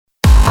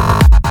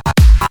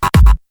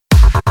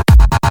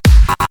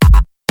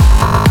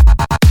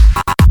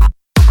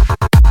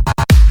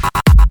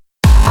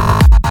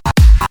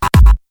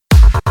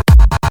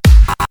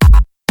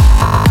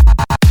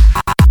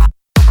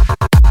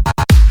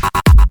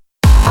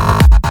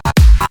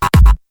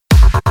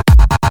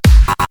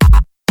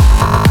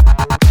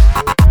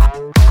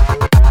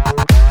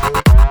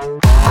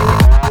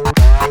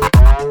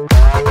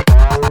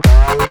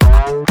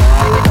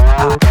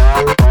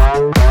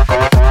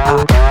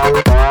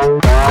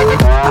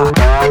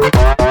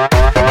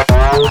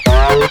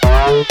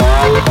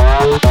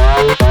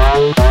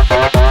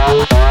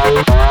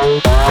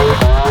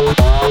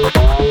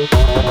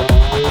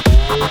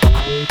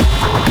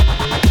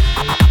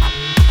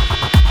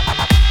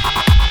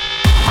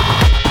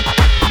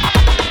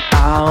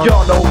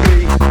Y'all know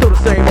me, still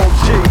the same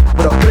OG,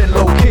 but I've been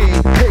low key,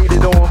 hated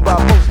on by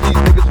most of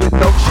these niggas with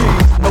no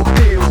cheese, no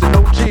deals and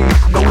no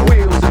G's, no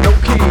wheels and no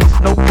keys,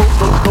 no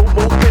boats, no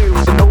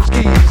mobiles and no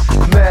skis.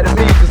 Mad at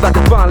me cause I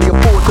can finally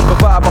afford to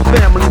provide my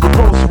family with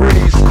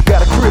groceries.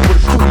 Got a crib with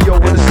a studio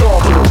and it's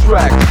all for the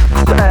track,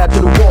 to add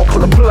to the wall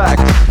full of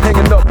plaques,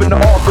 hanging up in the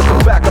office in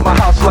the back of my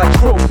house like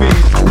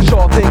trophies.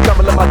 Y'all think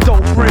I'ma let my dough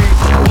freeze?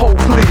 Hold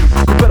please,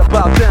 you better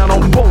bow down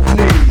on both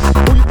knees.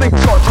 Who you think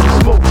taught you to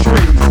smoke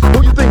trees?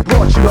 Who you think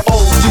brought you to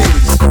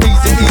OGs?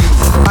 Easy E's,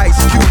 Ice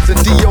Cubes and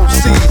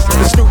DOCs,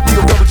 the Snoop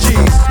D-O double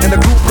G's, and the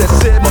group that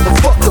said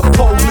motherfuck the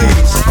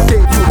police.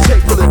 Gave you a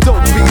tape full of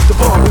dope beats, the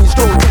bomb when you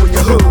stroll through in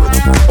your hood,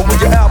 or when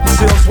your album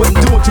sales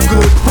wasn't doing too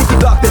good. Who's the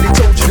doc that he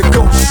told you to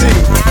go see?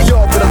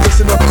 Y'all better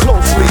listen up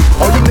closely.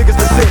 All you niggas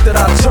that said that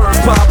I turn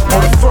pop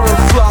or the firm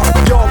flop,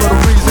 y'all are the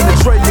reason that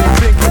Dre ain't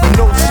been getting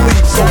no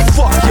sleep. So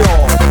fuck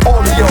y'all,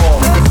 all of y'all.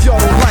 If y'all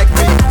don't like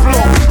me,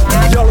 blow me.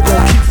 Y'all are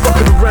gonna keep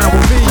fucking around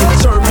with me and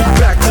turn me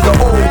back to the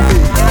old me.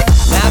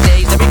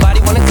 Nowadays, everybody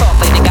wanna talk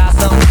like they got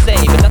something to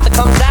say, but nothing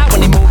comes out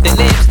when they move their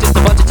lips. Just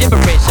a bunch of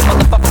gibberish, and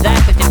motherfuckers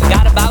act like they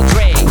forgot about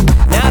Dre.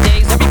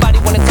 Nowadays,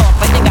 everybody wanna talk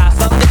like they got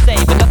something to say,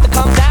 but nothing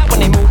comes out when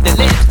they move their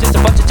lips. Just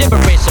a bunch of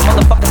gibberish, and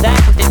motherfuckers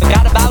act like they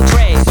forgot about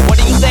Dre. So what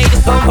do you say to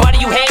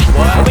somebody you hate?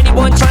 Or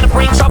anyone trying to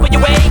bring trouble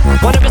your way?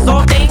 One of his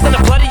old things in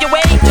the blood of your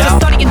way?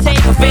 Just study and tape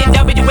of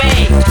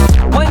NWA.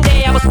 One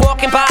day I was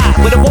walking by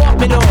with a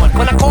Walkman on,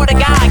 when I caught a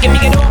guy, give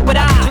me an awkward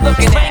eye.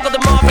 Strangled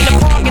him off in the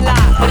parking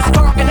lot with his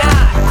car and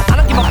I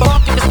don't give a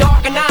fuck if it's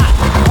dark or not.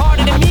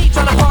 Harder than me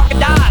trying to park a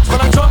Dodge when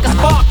I'm drunk as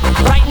fuck,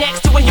 right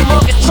next to a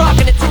humongous truck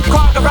in a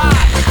two-car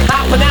garage.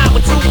 Hopping out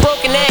with two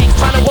broken legs,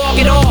 trying to walk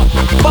it off.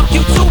 Fuck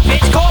you too,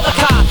 bitch, call the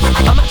cops.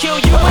 I'ma kill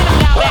you and them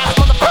loud ass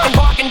motherfucking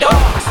barking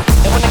dogs.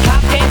 And when the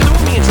cops came through,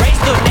 me and Dre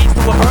stood next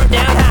to a burned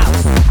down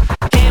house.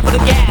 A handful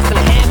of gas and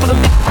a handful of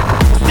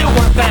meth, still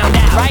weren't found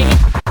out, right?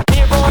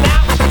 Here on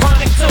out,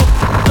 chronic too.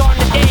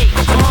 Starting the day,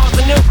 tomorrow's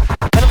a new.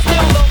 And I'm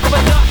still local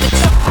enough to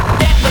choke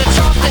death with a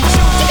Charleston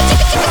chew.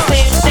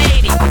 Slim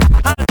Shady,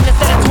 hotter than a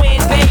set of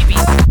twin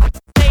babies.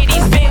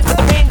 Ladies, Benz with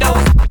the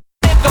windows,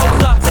 zip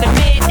goes up to the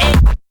mid-8.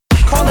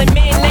 Calling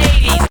men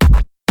ladies,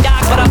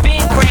 doc, but I've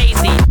been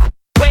crazy.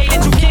 Way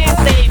that you can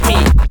save me.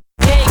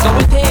 Hey, go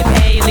with him,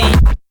 Haley.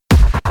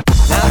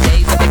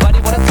 Nowadays, everybody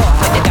wanna talk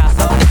like they got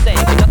something to say,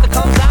 but nothing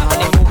comes out when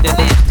they move their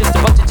lips. Just a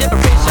bunch of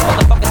gibberish, and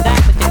motherfuckers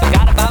act like they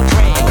forgot about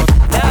Dre.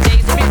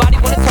 Nowadays, everybody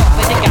wanna talk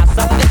like they got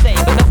something to say,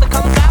 but nothing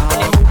comes out when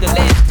they move their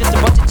lips. Just a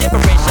bunch of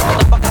gibberish, and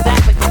motherfuckers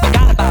act like they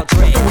forgot about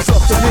Dre. It was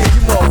up to me,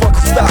 you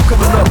motherfuckers stop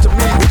coming up to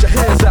me with your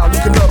hands out,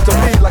 looking up to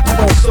me like you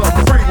want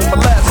something free. When my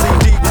last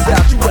CD was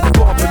out, you wasn't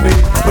bumping me,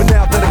 but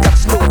now that I got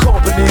this new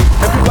company,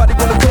 everybody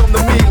wanna come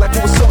to me like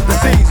it was some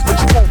disease, but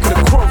you won't get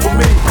a crumb from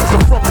me, cause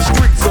I'm from the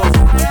streets of,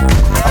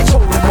 I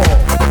told them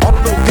all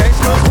the little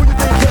gangsters, who you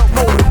think helped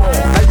mold them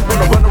all? Now you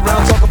wanna run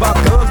around talk about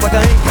guns like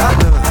I ain't got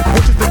none.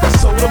 What you think I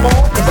sold them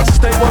all? Cause I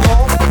stay one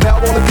on. Now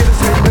I wanna get his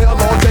hate mail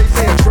all day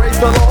saying Dre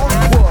fell off.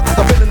 What?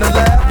 I've been in the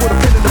lab with a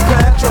pen in the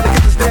pad trying to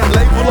get this damn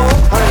label on.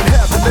 I ain't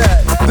having that.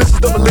 This is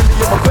the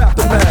millennium of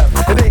aftermath.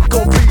 It ain't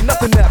gonna be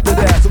nothing after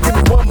that. So give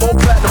me one more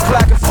platinum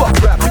plaque and fuck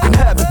rap, you can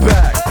have it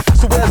back.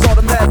 So where's all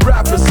the mad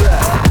rappers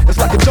at? It's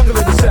like a jungle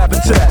in this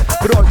habitat.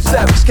 But all you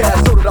savage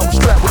cats know that I'm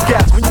strapped with gas.